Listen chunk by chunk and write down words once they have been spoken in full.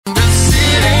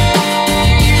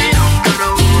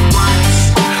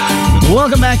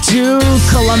Welcome back to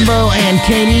Columbo and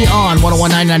Katie on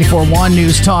 101.9 94.1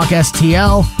 News Talk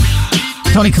STL.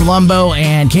 Tony Columbo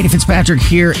and Katie Fitzpatrick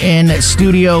here in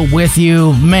studio with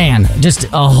you. Man, just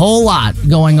a whole lot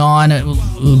going on.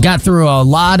 We got through a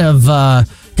lot of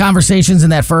conversations in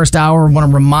that first hour. I want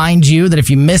to remind you that if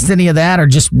you missed any of that or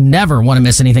just never want to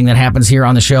miss anything that happens here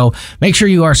on the show, make sure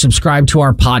you are subscribed to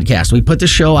our podcast. We put the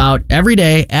show out every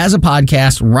day as a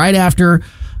podcast right after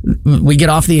we get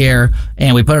off the air,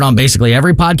 and we put it on basically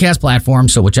every podcast platform.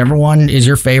 So whichever one is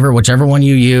your favorite, whichever one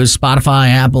you use, Spotify,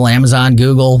 Apple, Amazon,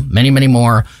 Google, many, many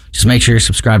more, just make sure you're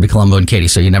subscribed to Columbo and Katie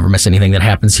so you never miss anything that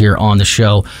happens here on the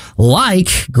show. Like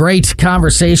great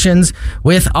conversations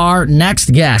with our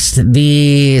next guest,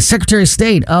 the Secretary of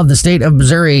State of the state of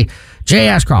Missouri, Jay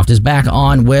Ashcroft, is back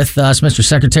on with us. Mr.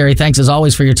 Secretary, thanks as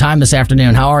always for your time this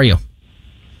afternoon. How are you?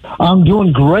 I'm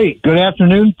doing great. Good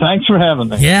afternoon. Thanks for having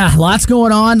me. Yeah, lots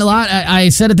going on. A lot. I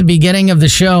said at the beginning of the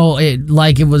show, it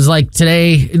was like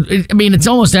today. It's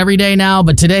almost every day now,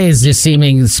 but today is just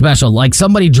seeming special. Like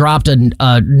somebody dropped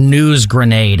a news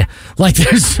grenade. Like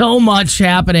there's so much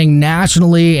happening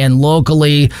nationally and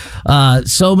locally.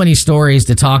 So many stories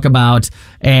to talk about,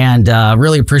 and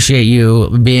really appreciate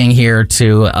you being here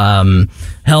to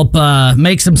help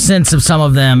make some sense of some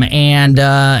of them and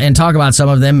talk about some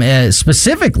of them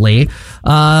specifically.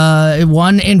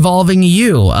 One involving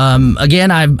you.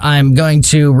 Again, I'm going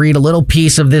to read a little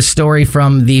piece of this story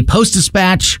from the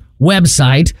Post-Dispatch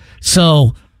website.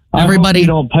 So everybody, you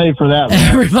don't pay for that one.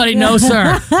 Everybody, no,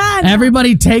 sir.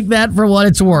 Everybody, take that for what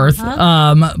it's worth.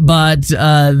 But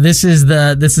this is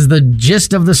the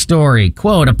gist of the story.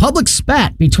 Quote: a public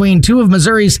spat between two of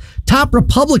Missouri's top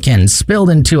Republicans spilled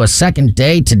into a second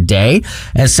day today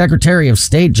as Secretary of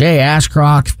State Jay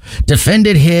Ashcroft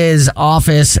defended his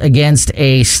office against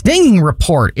a stinging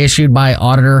report issued by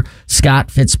Auditor Scott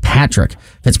Fitzpatrick.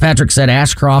 Fitzpatrick said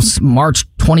Ashcroft's March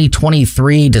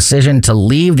 2023 decision to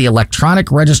leave the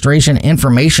Electronic Registration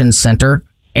Information Center,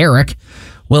 ERIC,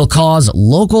 will cause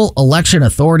local election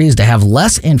authorities to have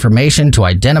less information to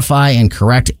identify and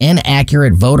correct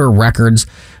inaccurate voter records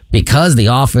because the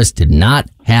office did not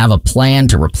have a plan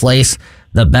to replace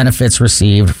the benefits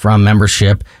received from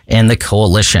membership in the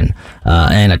coalition.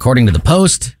 And according to the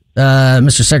Post,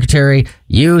 Mr. Secretary,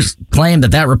 you claim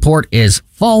that report is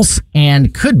false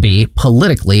and could be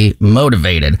politically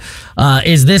motivated.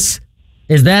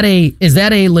 Is that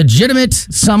a legitimate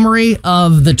summary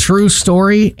of the true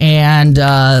story? And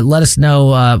let us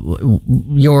know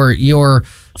your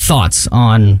thoughts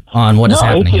on what is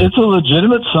happening. It's a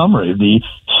legitimate summary. The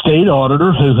state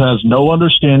auditor, who has no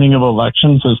understanding of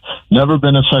elections, has never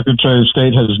been a Secretary of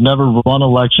State, has never run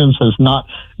elections, has not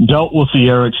dealt with the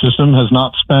ERIC system, has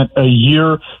not spent a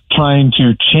year trying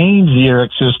to change the ERIC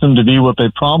system to be what they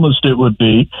promised it would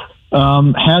be,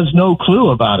 has no clue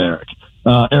about ERIC.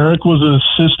 ERIC was a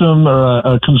system or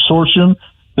a consortium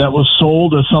that was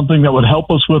sold as something that would help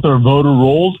us with our voter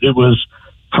rolls. It was,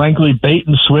 frankly, bait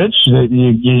and switch.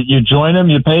 You join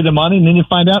them, you pay the money, and then you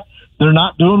find out they're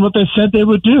not doing what they said they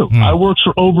would do. I worked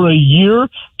for over a year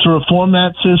to reform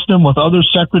that system with other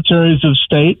secretaries of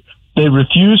state. They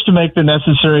refused to make the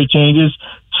necessary changes.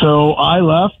 So I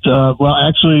left.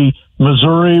 Actually,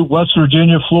 Missouri, West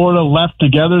Virginia, Florida left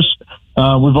together.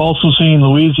 We've also seen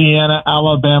Louisiana,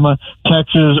 Alabama,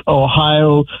 Texas,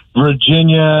 Ohio,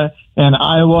 Virginia, and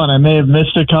Iowa, and I may have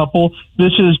missed a couple.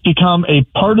 This has become a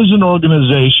partisan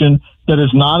organization that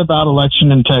is not about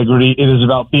election integrity. It is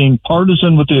about being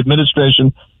partisan with the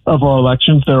administration of our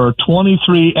elections. There are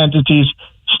 23 entities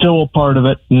still a part of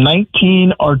it.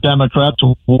 19 are Democrats.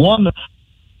 One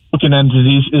Republican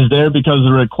entities is there because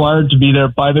they're required to be there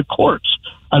by the courts.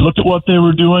 I looked at what they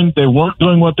were doing. They weren't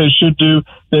doing what they should do.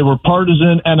 They were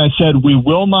partisan, and I said, we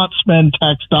will not spend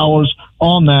tax dollars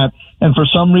on that. And for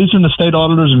some reason, the state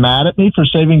auditor is mad at me for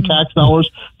saving tax dollars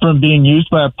from being used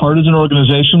by a partisan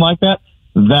organization like that.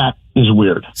 That is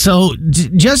weird. So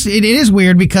it is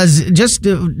weird because just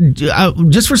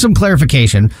for some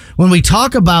clarification, when we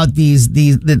talk about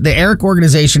the ERIC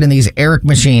organization and these ERIC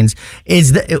machines,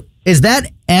 is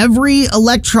that every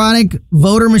electronic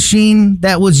voter machine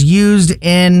that was used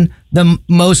in the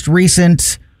most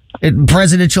recent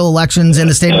presidential elections in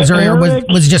the state of Missouri, or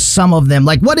was just some of them?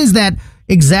 Like, what is that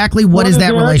exactly? What is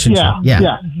that ERIC relationship?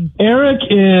 Yeah. ERIC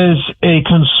is a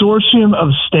consortium of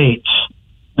states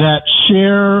that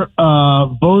share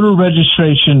voter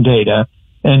registration data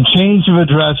and change of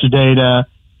address data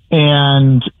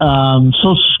and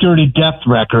Social Security death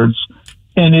records.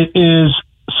 And it is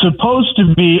supposed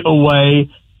to be a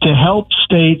way to help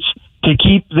states to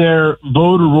keep their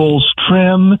voter rolls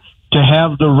trim, to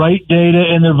have the right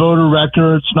data in their voter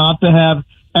records, not to have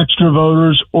extra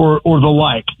voters or the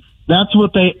like. That's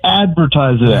what they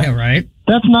advertise it as. Yeah, right.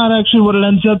 That's not actually what it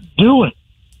ends up doing.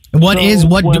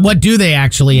 What do they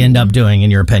actually end up doing, in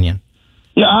your opinion?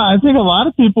 Yeah, I think a lot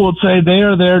of people would say they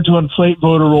are there to inflate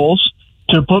voter rolls,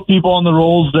 to put people on the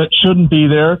rolls that shouldn't be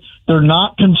there. They're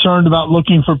not concerned about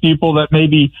looking for people that may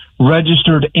be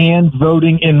registered and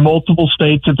voting in multiple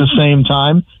states at the same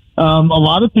time. A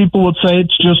lot of people would say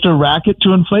it's just a racket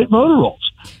to inflate voter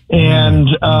rolls. And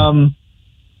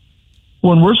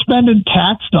when we're spending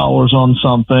tax dollars on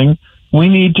something, we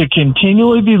need to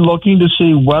continually be looking to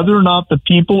see whether or not the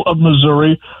people of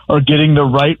Missouri are getting the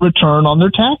right return on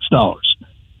their tax dollars.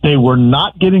 They were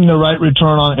not getting the right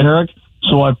return on Eric,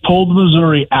 so I pulled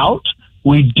Missouri out.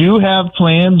 We do have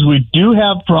plans. We do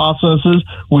have processes.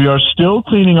 We are still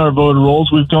cleaning our voter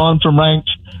rolls. We've gone from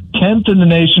ranked 10th in the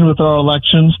nation with our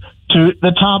elections to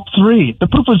the top 3. The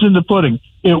proof is in the pudding.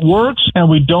 It works, and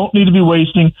we don't need to be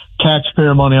wasting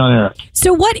taxpayer money on Eric.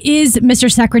 So what is,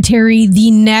 Mr. Secretary,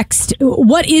 the next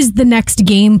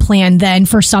game plan then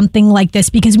for something like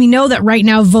this? Because we know that right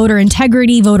now voter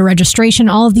integrity, voter registration,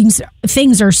 all of these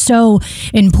things are so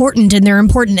important, and they're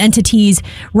important entities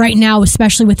right now,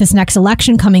 especially with this next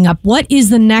election coming up. What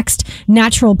is the next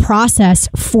natural process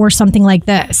for something like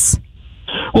this?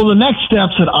 Well, the next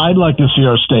steps that I'd like to see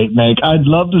our state make, I'd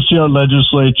love to see our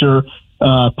legislature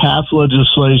pass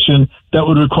legislation that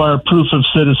would require proof of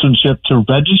citizenship to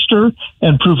register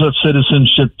and proof of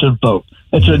citizenship to vote.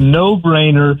 It's a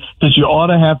no-brainer that you ought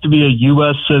to have to be a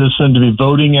U.S. citizen to be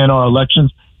voting in our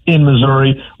elections in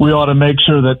Missouri. We ought to make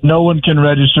sure that no one can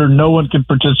register, no one can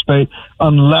participate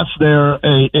unless they're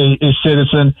a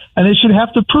citizen, and they should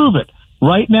have to prove it.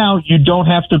 Right now, you don't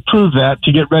have to prove that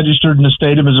to get registered in the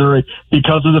state of Missouri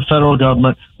because of the federal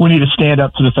government. We need to stand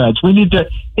up to the feds. We need to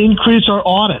increase our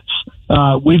audits.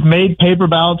 We've made paper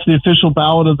ballots the official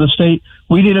ballot of the state.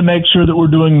 We need to make sure that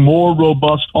we're doing more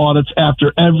robust audits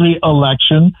after every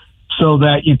election so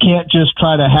that you can't just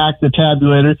try to hack the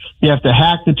tabulator. You have to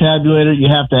hack the tabulator. You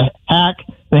have to hack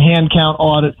the hand count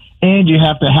audit. And you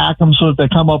have to hack them so that they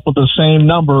come up with the same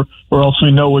number, or else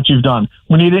we know what you've done.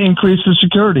 We need to increase the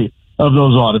security of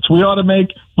those audits. We ought to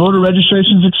make voter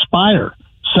registrations expire,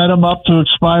 set them up to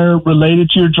expire related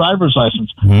to your driver's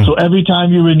license. So every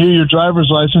time you renew your driver's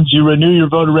license, you renew your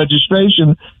voter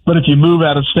registration. But if you move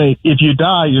out of state, if you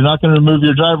die, you're not going to remove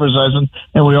your driver's license,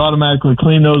 and we automatically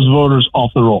clean those voters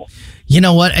off the roll. You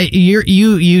know what?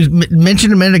 You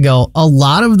mentioned a minute ago, a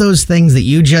lot of those things that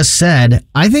you just said,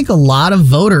 I think a lot of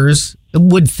voters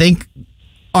would think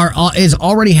is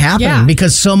already happening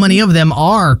because so many of them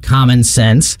are common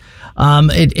sense.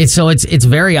 It's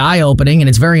very eye-opening, and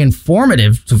it's very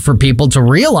informative for people to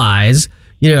realize,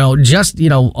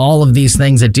 all of these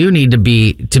things that do need to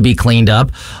be cleaned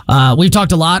up. We've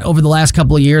talked a lot over the last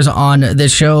couple of years on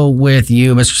this show with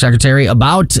you, Mr. Secretary,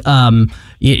 about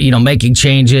making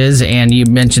changes, and you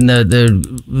mentioned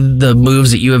the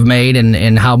moves that you have made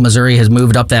and how Missouri has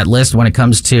moved up that list when it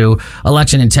comes to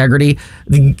election integrity.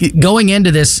 Going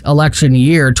into this election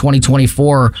year,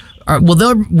 2024.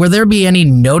 Will there be any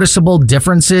noticeable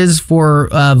differences for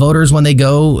voters when they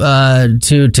go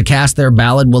to cast their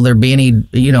ballot? Will there be any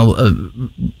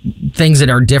things that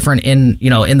are different in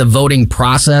the voting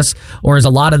process, or is a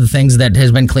lot of the things that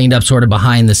has been cleaned up sort of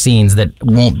behind the scenes that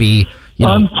won't be?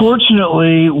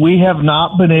 Unfortunately, we have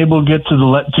not been able to get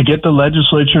the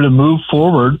legislature to move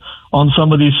forward on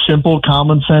some of these simple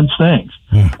common sense things.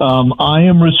 I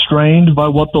am restrained by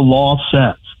what the law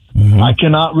says. I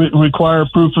cannot require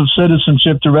proof of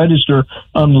citizenship to register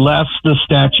unless the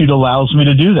statute allows me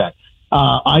to do that.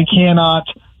 I cannot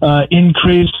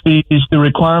increase the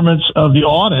requirements of the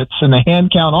audits and the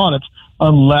hand count audits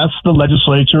unless the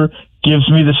legislature gives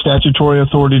me the statutory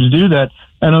authority to do that.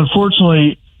 And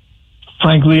unfortunately,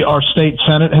 frankly, our state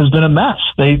Senate has been a mess.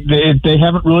 They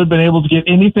haven't really been able to get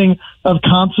anything of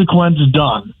consequence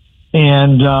done.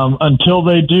 And until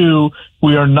they do,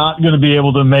 we are not going to be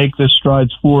able to make the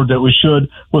strides forward that we should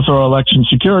with our election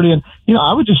security. And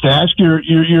I would just ask your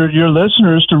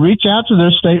listeners to reach out to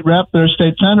their state rep, their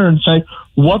state senator, and say,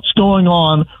 what's going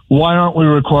on? Why aren't we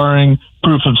requiring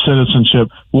proof of citizenship?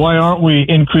 Why aren't we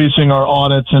increasing our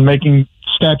audits and making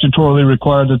statutorily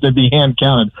required that they be hand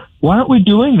counted? Why aren't we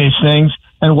doing these things?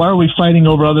 And why are we fighting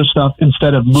over other stuff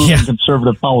instead of moving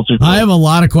conservative policy forward? I have a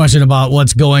lot of question about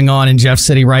what's going on in Jeff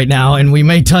City right now, and we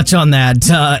may touch on that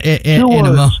in a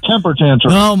moment. Temper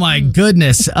tantrum. Oh, my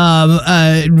goodness.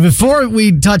 Before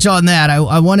we touch on that,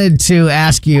 I wanted to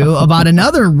ask you about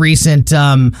another recent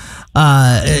thing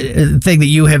that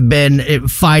you have been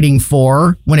fighting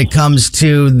for when it comes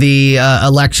to the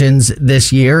elections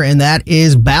this year, and that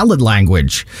is ballot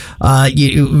language.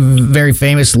 You very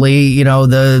famously,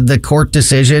 the court decision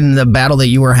decision, the battle that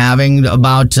you were having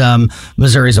about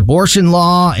Missouri's abortion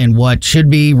law and what should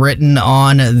be written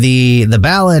on the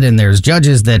ballot, and there's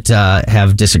judges that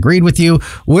have disagreed with you.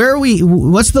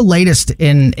 What's the latest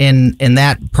in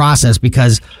that process?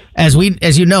 Because as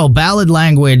you know, ballot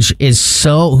language is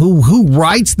so who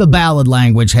writes the ballot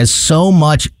language has so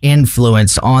much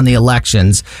influence on the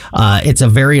elections. It's a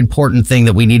very important thing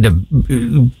that we need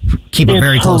to keep a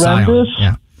very close eye on.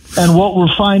 Yeah. And what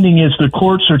we're finding is the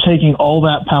courts are taking all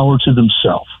that power to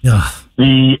themselves.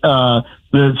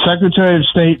 The Secretary of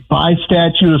State by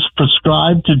statute is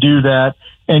prescribed to do that,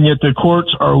 and yet the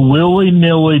courts are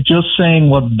willy-nilly just saying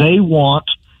what they want,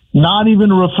 not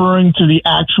even referring to the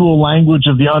actual language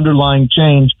of the underlying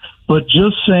change, but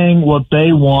just saying what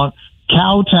they want,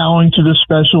 kowtowing to the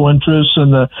special interests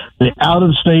and the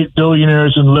out-of-state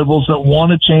billionaires and liberals that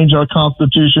want to change our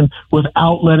Constitution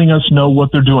without letting us know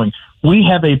what they're doing. We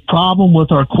have a problem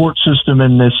with our court system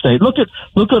in this state. Look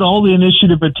at all the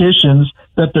initiative petitions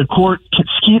that the court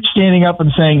keeps standing up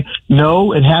and saying,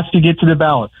 no, it has to get to the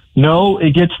ballot. No,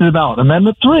 it gets to the ballot.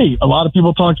 Amendment 3, a lot of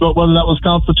people talked about whether that was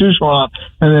constitutional or not,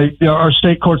 and our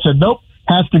state court said, nope,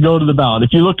 has to go to the ballot.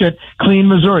 If you look at Clean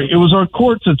Missouri, it was our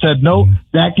courts that said, no,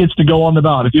 that gets to go on the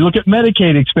ballot. If you look at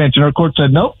Medicaid expansion, our court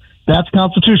said, nope, that's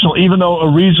constitutional, even though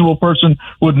a reasonable person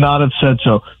would not have said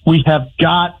so. We have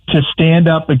got to stand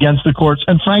up against the courts.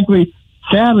 And frankly,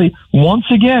 sadly, once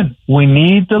again, we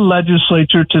need the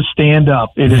legislature to stand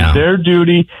up. It is their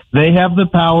duty. They have the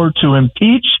power to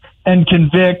impeach and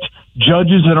convict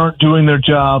judges that aren't doing their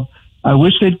job. I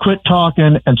wish they'd quit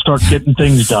talking and start getting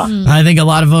things done. I think a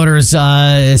lot of voters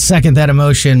second that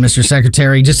emotion, Mr.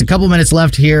 Secretary. Just a couple minutes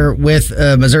left here with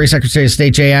Missouri Secretary of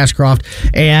State Jay Ashcroft.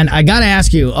 And I got to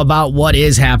ask you about what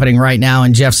is happening right now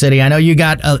in Jeff City. I know you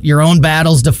got your own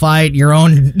battles to fight, your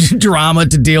own drama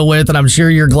to deal with, and I'm sure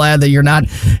you're glad that you're not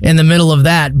in the middle of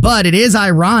that. But it is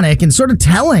ironic and sort of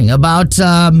telling about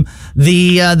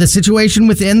the situation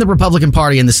within the Republican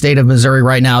Party in the state of Missouri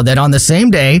right now, that on the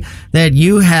same day that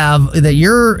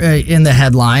you're in the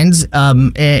headlines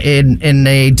in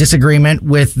a disagreement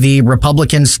with the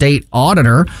Republican state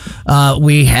auditor,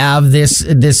 we have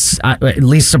this at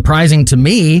least surprising to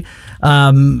me,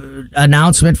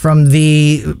 announcement from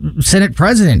the Senate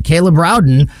President, Caleb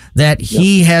Rowden, that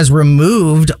he has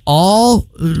removed all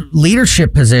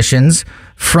leadership positions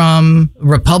from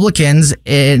Republicans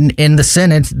in the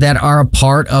Senate that are a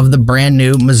part of the brand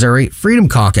new Missouri Freedom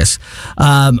Caucus.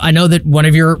 I know that one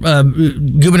of your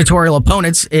gubernatorial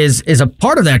opponents is a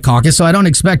part of that caucus, so I don't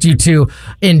expect you to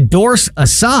endorse a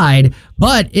side,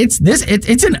 but it's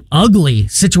an ugly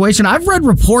situation. I've read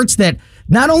reports that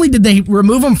not only did they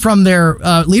remove them from their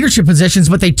leadership positions,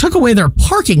 but they took away their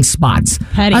parking spots.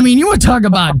 Petty. I mean, you want to talk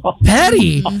about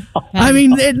petty. I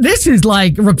mean, this is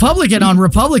like Republican on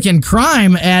Republican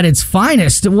crime at its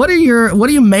finest. What do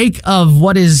you make of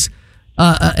what is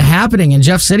happening in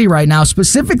Jeff City right now,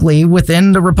 specifically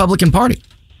within the Republican Party?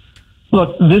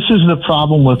 Look, this is the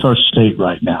problem with our state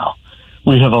right now.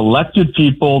 We have elected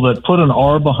people that put an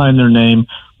R behind their name,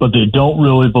 but they don't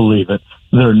really believe it.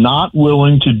 They're not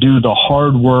willing to do the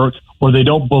hard work, or they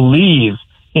don't believe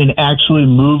in actually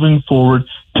moving forward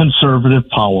conservative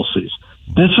policies.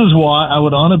 This is why I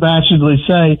would unabashedly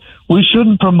say we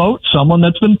shouldn't promote someone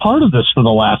that's been part of this for the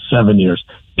last 7 years.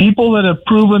 People that have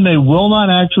proven they will not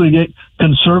actually get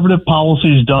conservative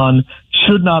policies done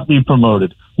should not be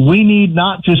promoted. We need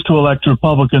not just to elect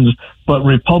Republicans, but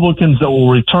Republicans that will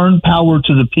return power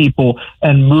to the people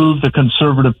and move the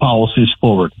conservative policies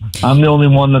forward. I'm the only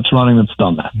one that's running that's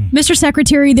done that. Mr.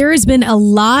 Secretary, there has been a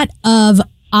lot of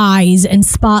eyes and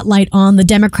spotlight on the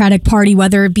Democratic Party,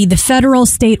 whether it be the federal,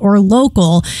 state, or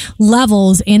local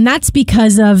levels, and that's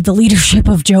because of the leadership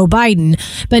of Joe Biden.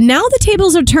 But now the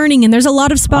tables are turning, and there's a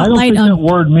lot of spotlight on. I don't think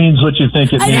that word means what you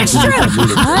think it means. That's true.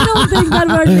 I don't think that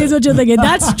word means what you're thinking.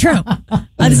 That's true.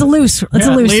 It's a loose. It's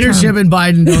a loose. Leadership term. and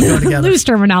Biden don't go together. Loose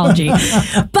terminology.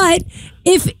 But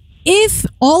if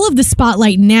all of the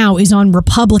spotlight now is on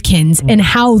Republicans and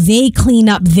how they clean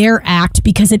up their act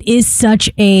because it is such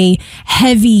a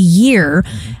heavy year,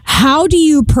 how do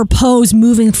you propose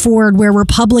moving forward where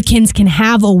Republicans can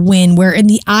have a win, where in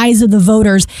the eyes of the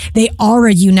voters, they are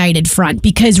a united front?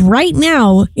 Because right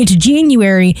now it's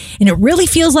January and it really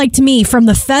feels like to me from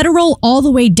the federal all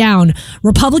the way down,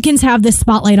 Republicans have this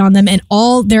spotlight on them and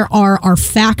all there are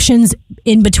factions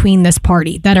in between this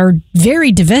party that are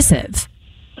very divisive.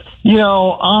 You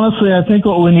know, honestly, I think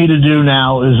what we need to do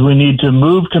now is we need to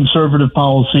move conservative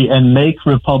policy and make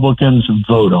Republicans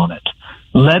vote on it.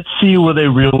 Let's see where they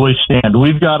really stand.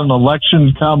 We've got an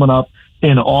election coming up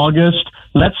in August.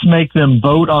 Let's make them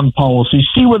vote on policy,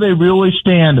 see where they really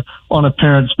stand on a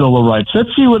parent's Bill of Rights.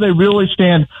 Let's see where they really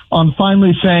stand on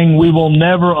finally saying we will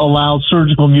never allow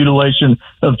surgical mutilation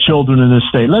of children in this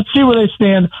state. Let's see where they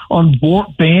stand on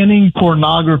banning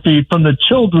pornography from the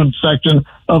children's section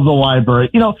of the library.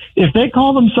 You know, if they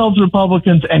call themselves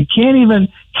Republicans and can't even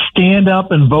stand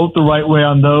up and vote the right way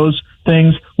on those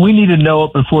things, we need to know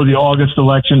it before the August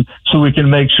election so we can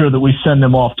make sure that we send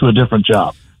them off to a different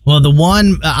job. Well, the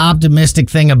one optimistic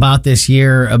thing about this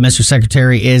year, Mr.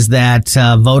 Secretary, is that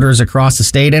voters across the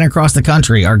state and across the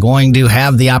country are going to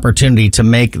have the opportunity to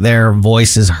make their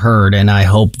voices heard. And I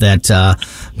hope that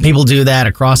people do that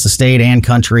across the state and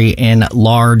country in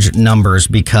large numbers,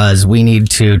 because we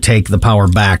need to take the power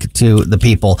back to the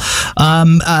people.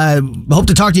 Hope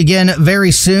to talk to you again very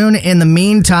soon. In the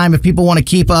meantime, if people want to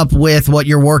keep up with what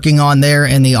you're working on there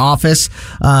in the office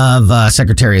of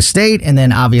Secretary of State, and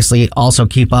then obviously also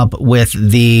keep up with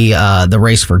the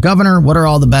race for governor, what are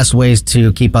all the best ways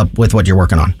to keep up with what you're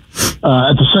working on?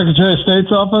 At the Secretary of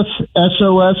State's office,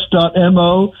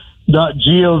 sos.mo.gov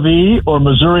or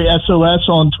Missouri SOS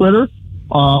on Twitter.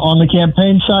 On the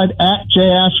campaign side, at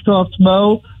J. Ashcroft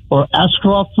Mo or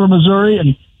Ashcroft for Missouri.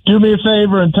 And do me a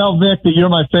favor and tell Vic that you're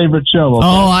my favorite show. Okay?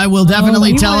 Oh, I will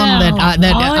definitely tell him that.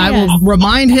 I will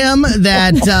remind him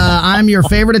that I'm your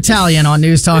favorite Italian on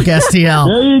News Talk STL.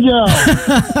 There you go.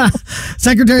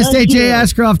 Secretary of State Jay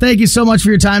Ashcroft, thank you so much for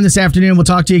your time this afternoon. We'll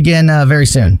talk to you again very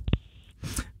soon.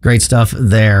 Great stuff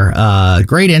there.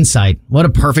 Great insight. What a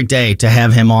perfect day to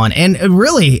have him on. And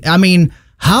really, I mean,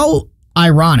 how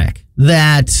ironic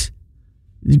that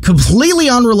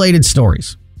completely unrelated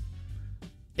stories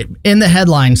in the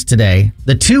headlines today.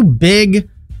 The two big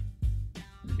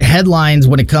headlines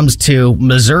when it comes to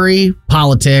Missouri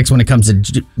politics, when it comes to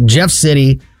Jeff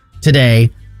City today,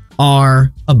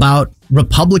 are about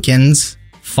Republicans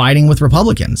fighting with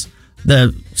Republicans.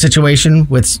 The situation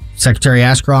with Secretary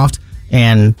Ashcroft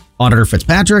and Auditor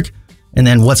Fitzpatrick, and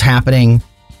then what's happening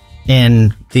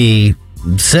in the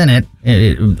Senate.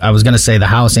 I was going to say the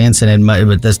House and Senate,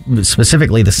 but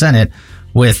specifically the Senate,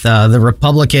 with the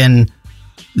Republican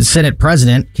Senate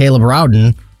President Caleb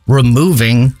Rowden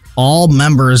removing all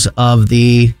members of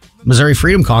the Missouri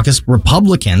Freedom Caucus,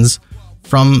 Republicans,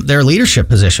 from their leadership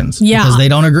positions. Yeah, because they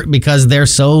don't agree, because they're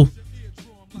so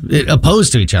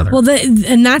opposed to each other. Well,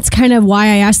 and that's kind of why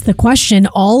I asked the question.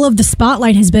 All of the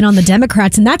spotlight has been on the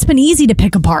Democrats, and that's been easy to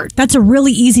pick apart. That's a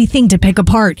really easy thing to pick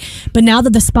apart. But now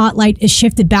that the spotlight is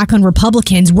shifted back on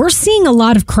Republicans, we're seeing a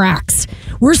lot of cracks.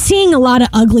 We're seeing a lot of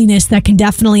ugliness that can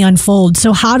definitely unfold.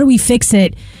 So how do we fix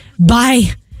it?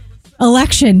 By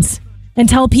elections and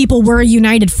tell people we're a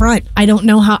united front. I don't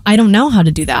know how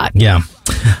to do that. Yeah.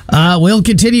 We'll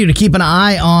continue to keep an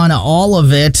eye on all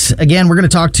of it. Again, we're going to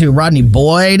talk to Rodney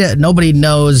Boyd. Nobody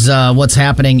knows what's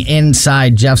happening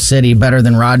inside Jeff City better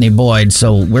than Rodney Boyd,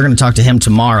 so we're going to talk to him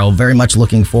tomorrow. Very much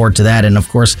looking forward to that. And, of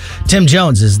course, Tim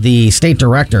Jones is the state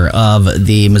director of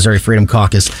the Missouri Freedom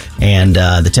Caucus, and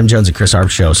the Tim Jones and Chris Arp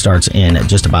show starts in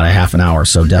just about a half an hour,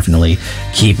 so definitely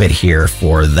keep it here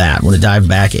for that. We're going to dive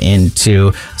back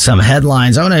into some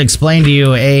headlines. I want to explain to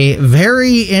you a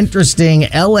very interesting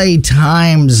LA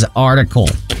Times article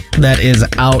that is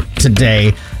out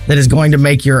today that is going to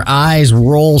make your eyes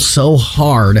roll so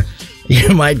hard you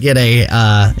might get a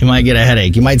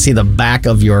headache. You might see the back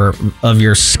of your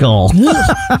skull.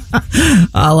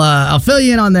 I'll fill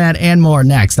you in on that and more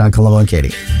next on Columbo and Katie.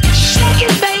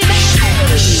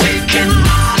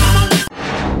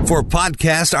 For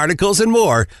podcast articles and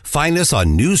more, find us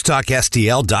on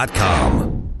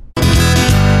newstalkstl.com.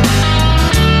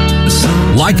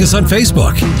 Like us on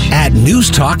Facebook at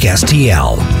News Talk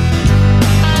STL.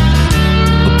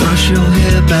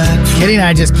 Kitty and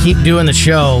I just keep doing the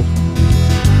show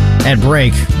at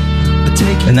break,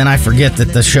 and then I forget that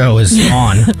the show is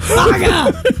on.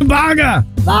 Baga! Baga!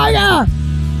 Baga!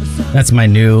 That's my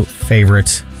new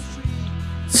favorite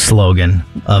slogan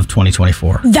of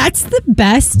 2024. That's the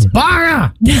best.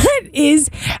 Baga! That is,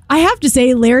 I have to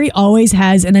say, Larry always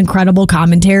has an incredible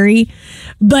commentary,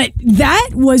 but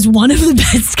that was one of the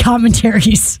best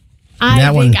commentaries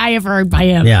I think I have heard by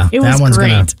him. Yeah, it was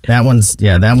great. That one's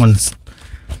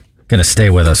gonna stay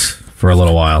with us for a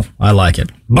little while. I like it.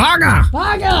 Baga!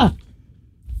 Baga!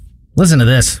 Listen to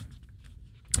this.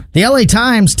 The LA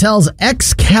Times tells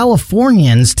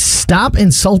ex-Californians to stop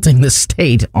insulting the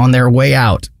state on their way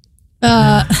out.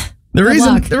 The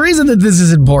reason that this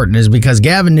is important is because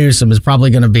Gavin Newsom is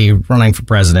probably going to be running for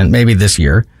president, maybe this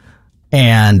year.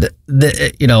 And,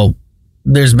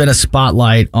 there's been a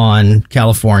spotlight on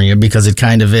California because it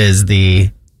kind of is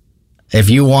if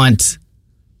you want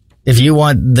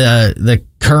the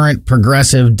current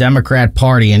progressive Democrat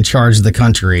Party in charge of the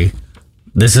country,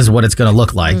 this is what it's going to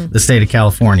look like, the state of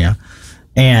California.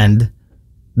 And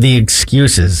the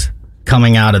excuses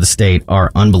coming out of the state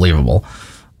are unbelievable.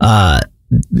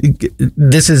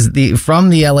 This is from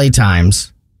the LA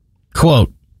Times,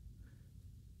 quote,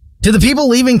 "To the people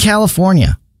leaving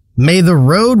California, may the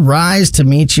road rise to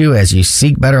meet you as you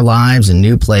seek better lives in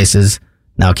new places.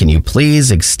 Now, can you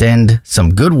please extend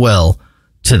some goodwill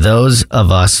to those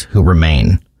of us who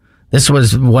remain?" This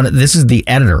is the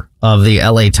editor of the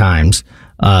LA Times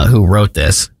who wrote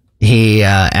this. He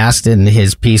asked in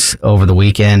his piece over the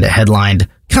weekend, headlined,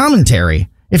 "Commentary.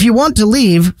 If you want to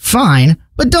leave, fine,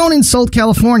 but don't insult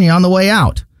California on the way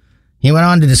out." He went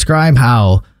on to describe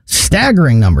how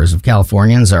staggering numbers of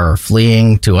Californians are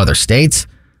fleeing to other states.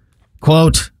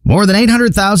 Quote, "More than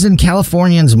 800,000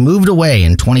 Californians moved away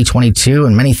in 2022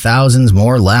 and many thousands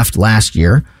more left last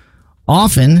year.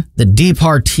 Often, the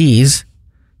departees,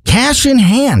 cash in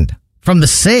hand from the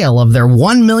sale of their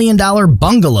 $1 million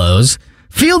bungalows,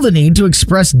 feel the need to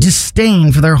express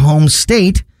disdain for their home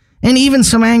state and even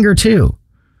some anger too."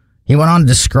 He went on to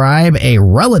describe a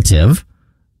relative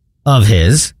of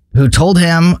his who told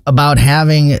him about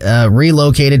having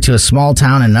relocated to a small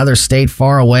town in another state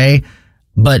far away,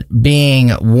 but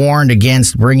being warned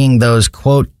against bringing those,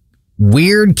 quote,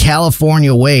 "weird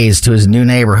California ways" to his new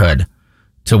neighborhood.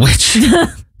 To which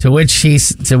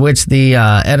the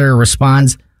editor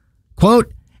responds,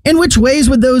 quote, "In which ways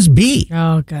would those be?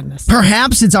 Oh, goodness.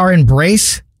 Perhaps it's our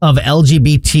embrace of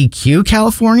LGBTQ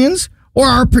Californians, or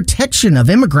our protection of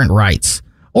immigrant rights,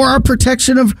 or our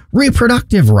protection of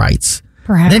reproductive rights."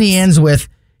 Perhaps. Then he ends with,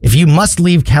 "If you must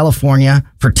leave California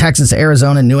for Texas,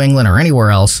 Arizona, New England, or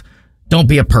anywhere else, don't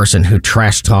be a person who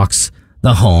trash talks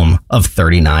the home of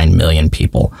 39 million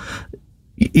people."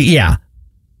 Yeah.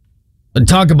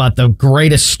 Talk about the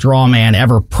greatest straw man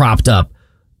ever propped up.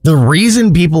 The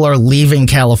reason people are leaving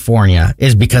California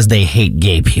is because they hate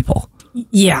gay people.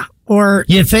 Yeah. Or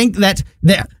you think that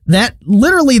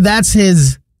literally that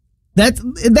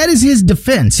is his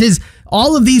defense.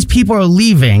 All of these people are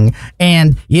leaving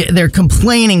and they're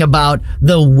complaining about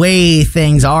the way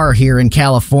things are here in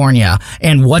California.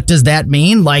 And what does that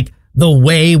mean? Like the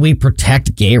way we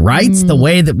protect gay rights, the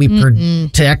way that we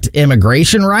protect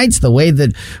immigration rights, the way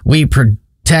that we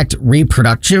protect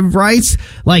reproductive rights,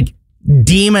 like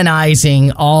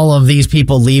demonizing all of these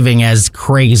people leaving as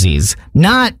crazies,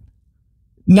 not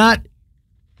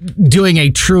doing a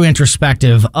true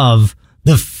introspective of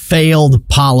the failed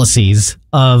policies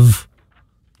of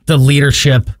the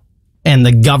leadership and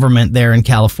the government there in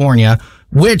California,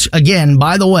 which, again,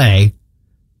 by the way,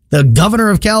 the governor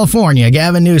of California,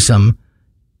 Gavin Newsom,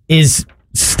 is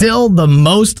still the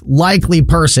most likely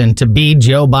person to be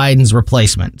Joe Biden's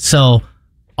replacement. So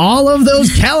all of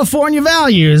those California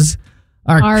values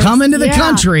are coming to the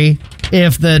country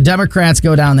if the Democrats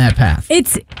go down that path.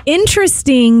 It's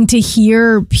interesting to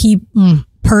hear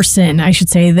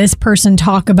this person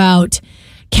talk about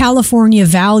California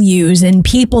values and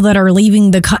people that are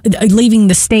leaving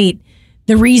the state.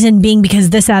 The reason being because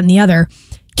this, that, and the other.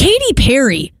 Katy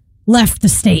Perry left the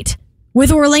state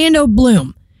with Orlando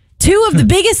Bloom. Two of the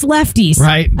biggest lefties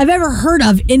I've ever heard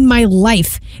of in my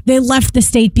life. They left the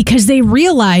state because they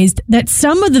realized that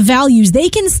some of the values they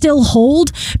can still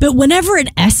hold, but whenever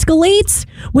it escalates,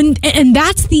 and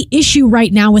that's the issue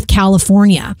right now with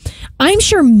California. I'm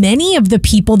sure many of the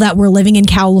people that were living in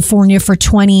California for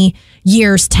 20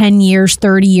 years, 10 years,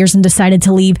 30 years and decided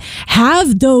to leave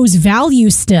have those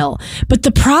values still. But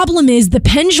the problem is the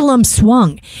pendulum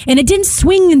swung, and it didn't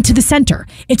swing into the center.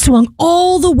 It swung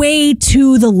all the way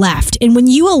to the left. And when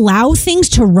you allow things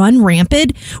to run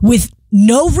rampant with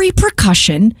no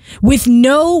repercussion, with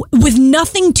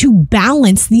nothing to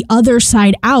balance the other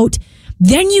side out,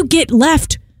 then you get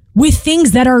left with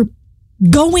things that are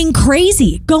going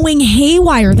crazy, going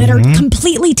haywire, that are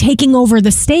completely taking over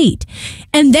the state.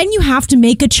 And then you have to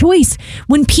make a choice.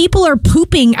 When people are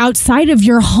pooping outside of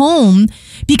your home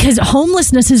because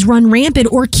homelessness has run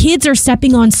rampant, or kids are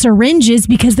stepping on syringes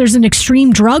because there's an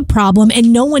extreme drug problem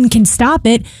and no one can stop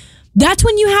it, that's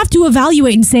when you have to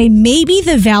evaluate and say, maybe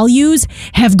the values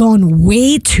have gone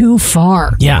way too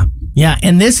far. Yeah. Yeah.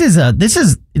 And this is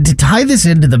to tie this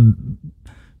into the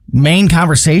main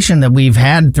conversation that we've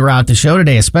had throughout the show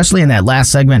today, especially in that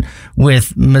last segment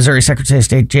with Missouri Secretary of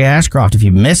State Jay Ashcroft. If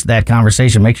you missed that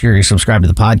conversation, make sure you subscribe to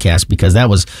the podcast because that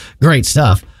was great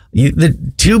stuff. The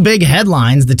two big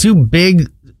headlines, the two big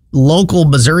local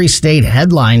Missouri state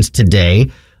headlines today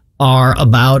are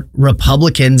about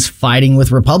Republicans fighting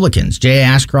with Republicans. Jay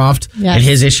Ashcroft and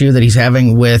his issue that he's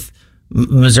having with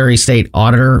Missouri State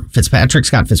Auditor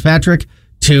Scott Fitzpatrick,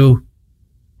 to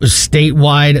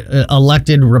statewide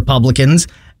elected Republicans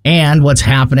and what's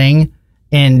happening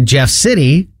in Jeff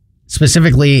City,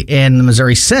 specifically in the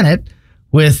Missouri Senate,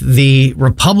 with the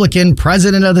Republican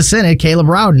president of the Senate, Caleb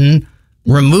Rowden,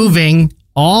 removing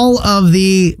all of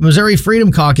the Missouri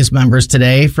Freedom Caucus members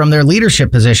today from their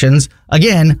leadership positions.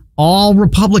 Again, all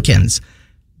Republicans.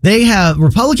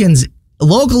 Republicans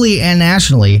locally and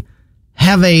nationally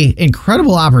have a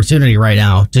incredible opportunity right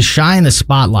now to shine the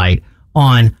spotlight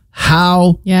on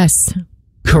how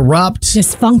corrupt,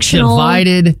 dysfunctional,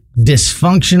 divided,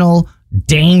 dysfunctional,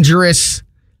 dangerous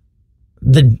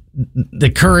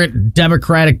the current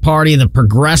Democratic Party, the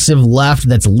progressive left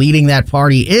that's leading that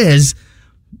party is,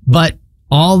 but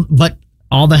all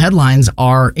the headlines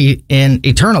are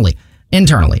internally.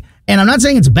 And I'm not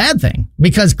saying it's a bad thing,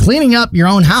 because cleaning up your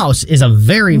own house is a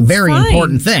very, very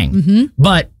important thing. Mm-hmm.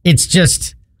 But it's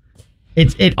just,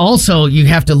 it also, you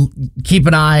have to keep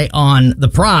an eye on the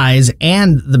prize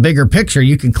and the bigger picture.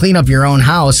 You can clean up your own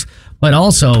house, but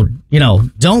also,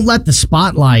 don't let the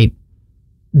spotlight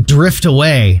drift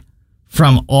away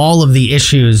from all of the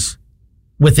issues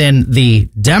within the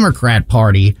Democrat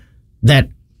Party that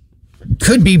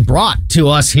could be brought to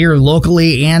us here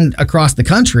locally and across the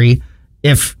country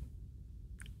if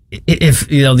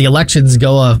the elections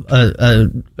go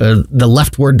the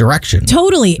leftward direction.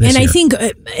 Totally. And year. I think,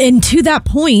 and to that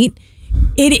point,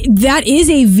 that is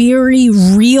a very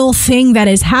real thing that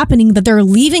is happening, that they're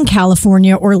leaving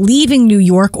California or leaving New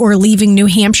York or leaving New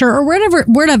Hampshire or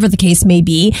wherever the case may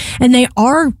be, and they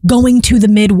are going to the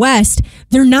Midwest.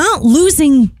 They're not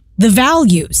losing the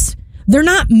values. They're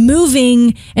not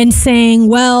moving and saying,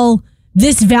 well,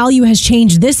 this value has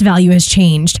changed, this value has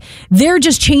changed. They're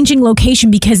just changing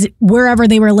location because wherever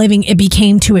they were living, it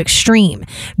became too extreme.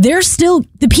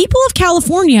 The people of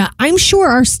California, I'm sure,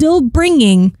 are still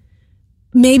bringing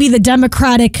maybe the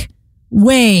Democratic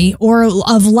way or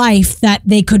of life that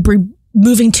they could be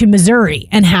moving to Missouri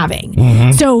and having.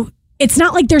 Mm-hmm. So it's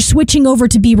not like they're switching over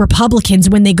to be Republicans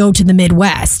when they go to the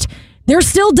Midwest. They're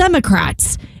still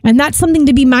Democrats. And that's something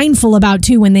to be mindful about,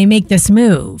 too, when they make this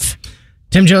move.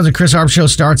 Tim Jones and Chris Harp Show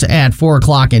starts at 4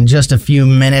 o'clock in just a few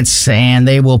minutes, and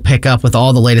they will pick up with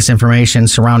all the latest information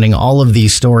surrounding all of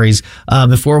these stories.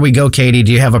 Before we go, Katie,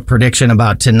 do you have a prediction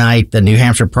about tonight, the New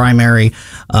Hampshire primary?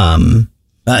 I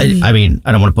mean,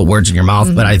 I don't want to put words in your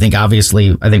mouth, but I think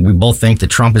we both think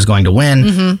that Trump is going to win.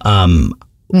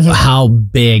 Mm-hmm. How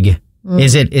big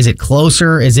is it? Is it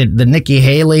closer? Is it the Nikki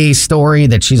Haley story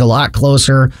that she's a lot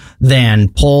closer than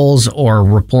polls or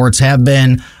reports have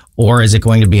been? Or is it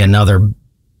going to be another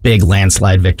big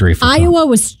landslide victory for Iowa? Trump?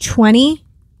 Was 20,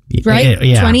 right?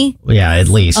 Yeah, 20? Yeah, at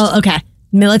least. Oh, okay.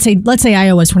 Let's say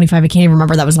Iowa was 25. I can't even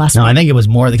remember. That was last week. No, I think it was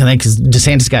more because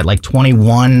DeSantis got like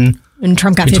 21. And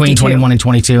Trump got between 52. 21 and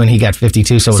 22, and he got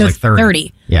 52, so it was like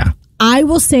 30. Yeah. I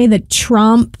will say that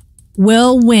Trump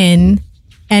will win,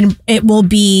 and it will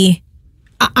be,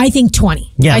 I think,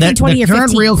 20. Yeah, I think 20 the or current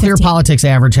 15, Real Clear 15. Politics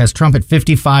average has Trump at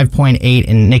 55.8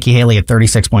 and Nikki Haley at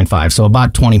 36.5, so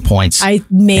about 20 points.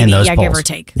 Maybe, polls. give or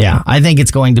take. Yeah, I think it's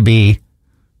going to be.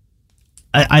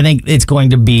 I think it's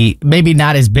going to be maybe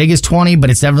not as big as 20, but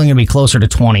it's definitely going to be closer to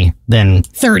 20 than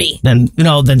 30.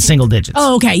 Than single digits.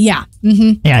 Oh, okay, yeah.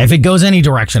 Mm-hmm. Yeah, if it goes any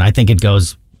direction, I think it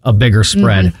goes a bigger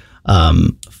spread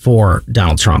for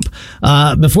Donald Trump.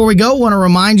 Before we go, want to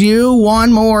remind you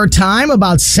one more time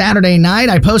about Saturday night.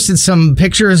 I posted some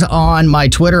pictures on my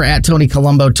Twitter at Tony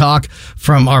Colombo Talk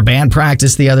from our band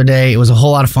practice the other day. It was a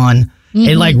whole lot of fun.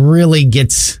 Mm-hmm. It really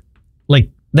gets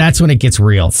that's when it gets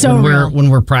real. So when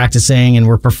we're practicing and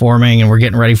we're performing and we're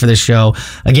getting ready for this show.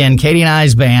 Again, Katie and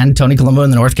I's band, Tony Colombo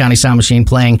and the North County Sound Machine,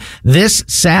 playing this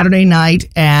Saturday night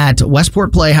at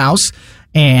Westport Playhouse.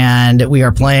 And we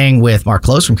are playing with Mark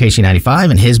Close from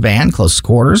KC95 and his band, Closest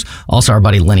Quarters. Also, our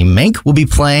buddy Lenny Mink will be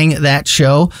playing that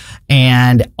show.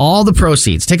 And all the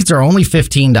proceeds, tickets are only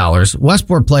 $15.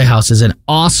 Westport Playhouse is an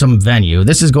awesome venue.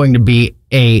 This is going to be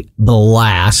a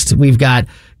blast. We've got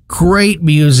great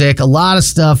music, a lot of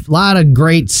stuff, a lot of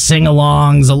great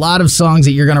sing-alongs, a lot of songs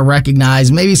that you're going to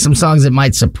recognize, maybe some songs that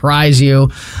might surprise you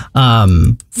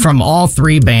from all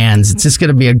three bands. It's just going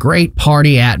to be a great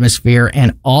party atmosphere,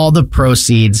 and all the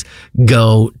proceeds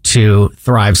go to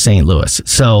Thrive St. Louis.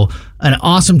 So an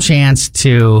awesome chance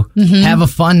to have a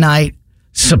fun night,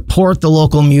 support the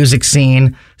local music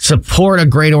scene, support a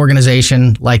great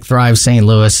organization like Thrive St.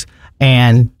 Louis,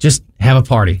 and just have a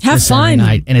party. Have this Saturday fun.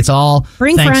 night. And it's all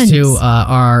Bring thanks friends. to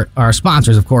our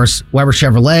sponsors, of course, Weber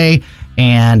Chevrolet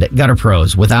and Gutter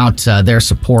Pros. Without their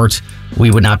support,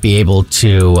 we would not be able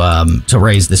to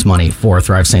raise this money for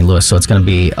Thrive St. Louis. So it's going to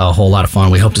be a whole lot of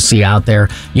fun. We hope to see you out there.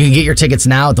 You can get your tickets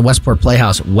now at the Westport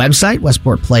Playhouse website,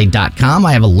 westportplay.com.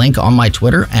 I have a link on my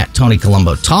Twitter at Tony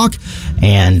Colombo Talk.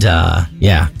 And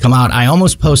come out. I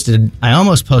almost posted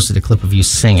a clip of you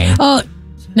singing. Oh,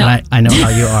 no. And I know how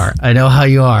you are. I know how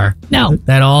you are. No.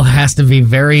 That all has to be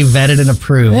very vetted and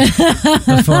approved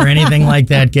before anything like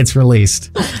that gets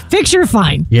released. Picture,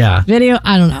 fine. Yeah. Video,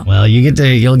 I don't know. Well,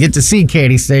 you'll get to see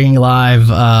Katie singing live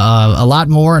a lot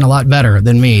more and a lot better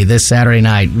than me this Saturday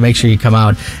night. Make sure you come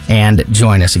out and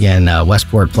join us again.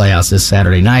 Westport Playhouse this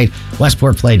Saturday night.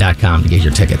 WestportPlay.com to get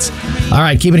your tickets. All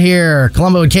right, keep it here.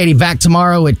 Colombo and Katie back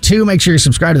tomorrow at 2. Make sure you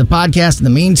subscribe to the podcast. In the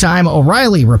meantime,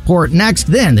 O'Reilly Report next.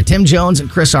 Then the Tim Jones and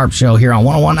Chris Arp Show here on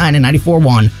 101.9 and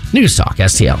 94.1 News Talk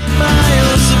STL.